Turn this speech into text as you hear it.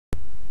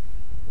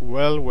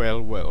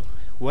Well.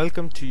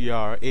 Welcome to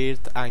your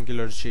 8th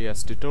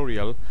AngularJS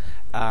tutorial,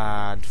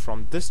 and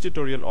from this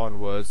tutorial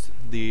onwards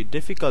the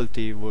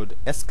difficulty would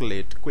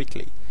escalate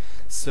quickly.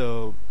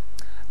 So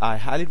I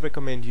highly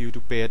recommend you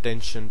to pay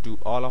attention to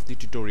all of the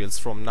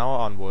tutorials from now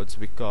onwards,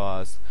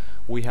 because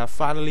we have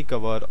finally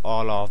covered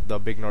all of the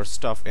beginner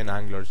stuff in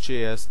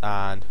AngularJS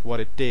and what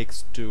it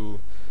takes to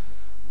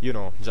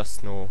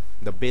just know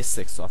the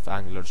basics of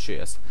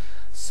AngularJS.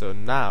 So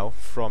now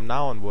from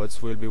now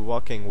onwards we'll be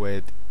working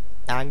with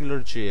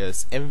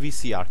AngularJS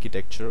MVC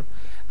architecture,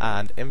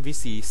 and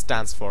MVC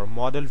stands for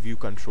Model View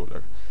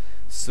Controller.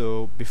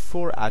 So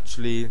before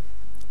actually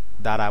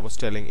that I was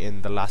telling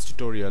in the last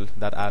tutorial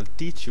that I'll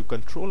teach you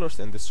controllers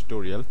in this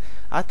tutorial,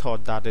 I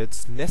thought that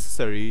it's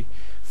necessary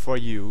for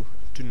you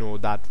to know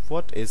that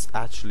what is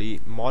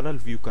actually Model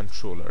View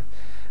Controller.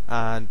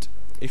 And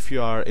if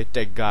you are a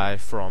tech guy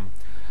from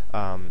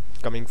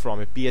coming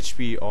from a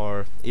PHP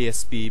or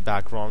ASP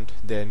background,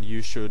 then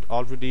you should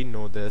already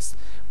know this,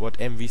 what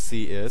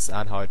MVC is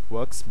and how it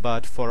works.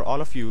 But for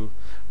all of you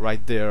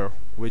right there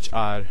which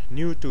are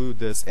new to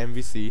this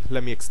MVC,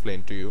 let me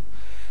explain to you.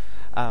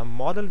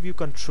 Model View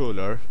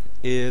Controller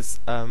is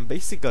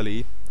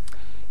basically,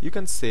 you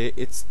can say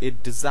it's a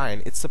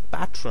design, it's a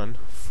pattern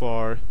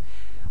for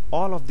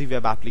all of the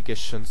web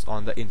applications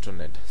on the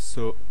internet.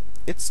 So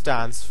it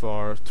stands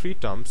for three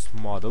terms: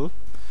 model,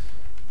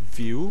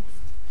 view,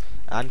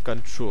 and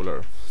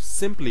controller.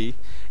 Simply,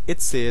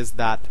 it says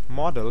that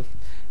model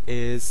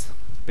is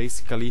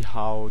basically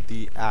how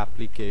the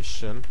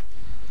application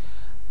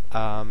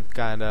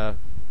kinda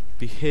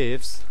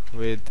behaves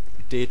with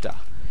data.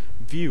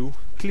 View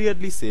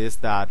clearly says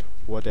that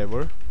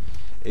whatever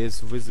is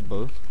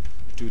visible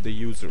to the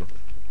user,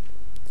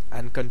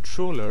 and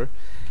controller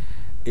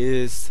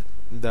is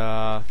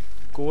the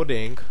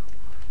coding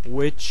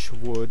which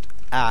would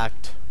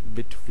act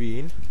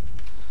between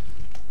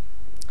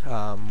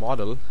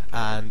model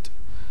and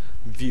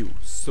view.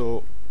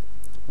 So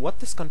what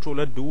this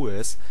controller do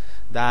is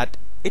that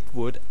it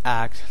would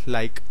act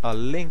like a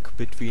link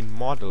between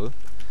model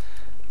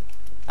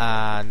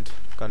and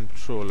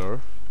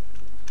controller.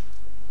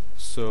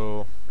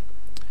 So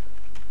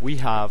we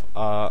have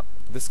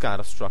this kind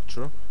of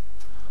structure,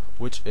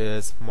 which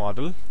is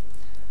model,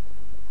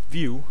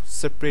 view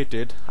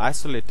separated,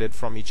 isolated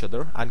from each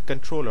other, and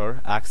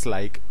controller acts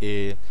like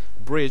a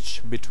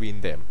bridge between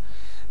them.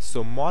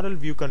 So Model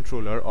View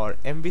Controller, or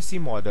MVC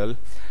model,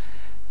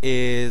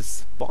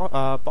 is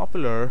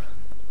popular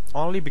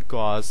only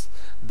because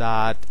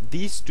that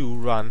these two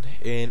run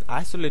in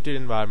isolated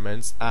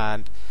environments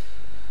and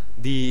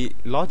the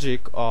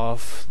logic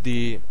of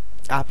the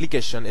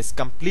application is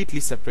completely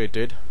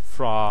separated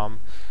from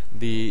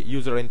the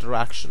user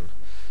interaction.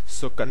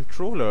 So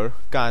controller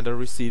kinda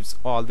receives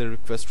all the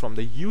requests from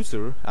the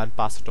user and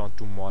pass it on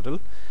to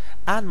model,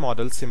 and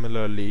model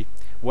similarly,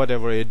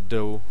 whatever it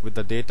do with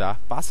the data,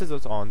 passes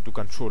it on to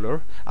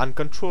controller, and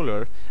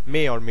controller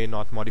may or may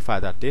not modify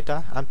that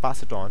data and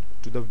pass it on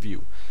to the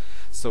view.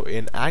 So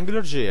in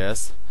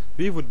AngularJS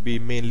we would be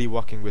mainly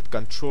working with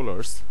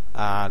controllers,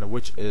 and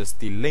which is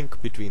the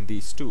link between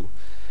these two.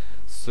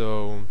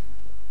 So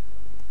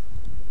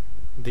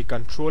the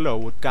controller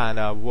would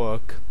kinda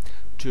work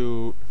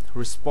to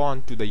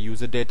respond to the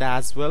user data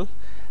as well,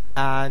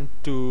 and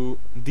to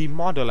the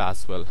model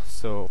as well.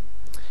 So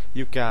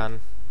you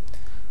can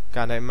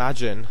kinda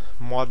imagine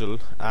model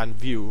and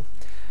view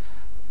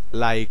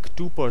like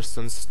two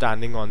persons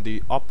standing on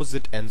the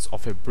opposite ends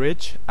of a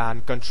bridge,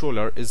 and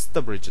controller is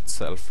the bridge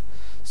itself.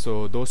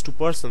 So those two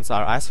persons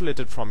are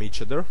isolated from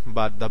each other,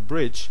 but the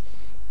bridge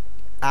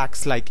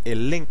acts like a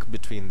link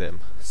between them.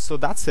 So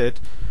that's it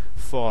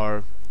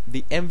for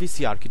the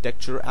MVC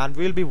architecture, and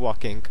we'll be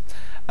working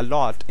a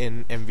lot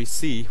in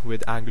MVC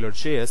with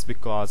AngularJS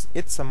because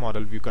it's a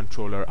model view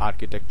controller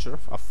architecture,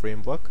 a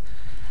framework.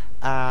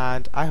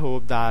 And I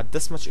hope that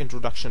this much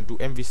introduction to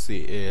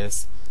MVC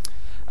is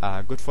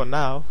good for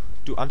now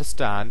to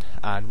understand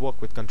and work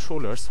with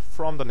controllers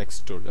from the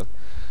next tutorial.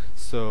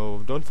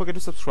 So don't forget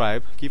to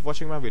subscribe, keep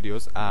watching my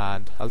videos,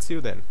 and I'll see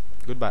you then.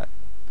 Goodbye.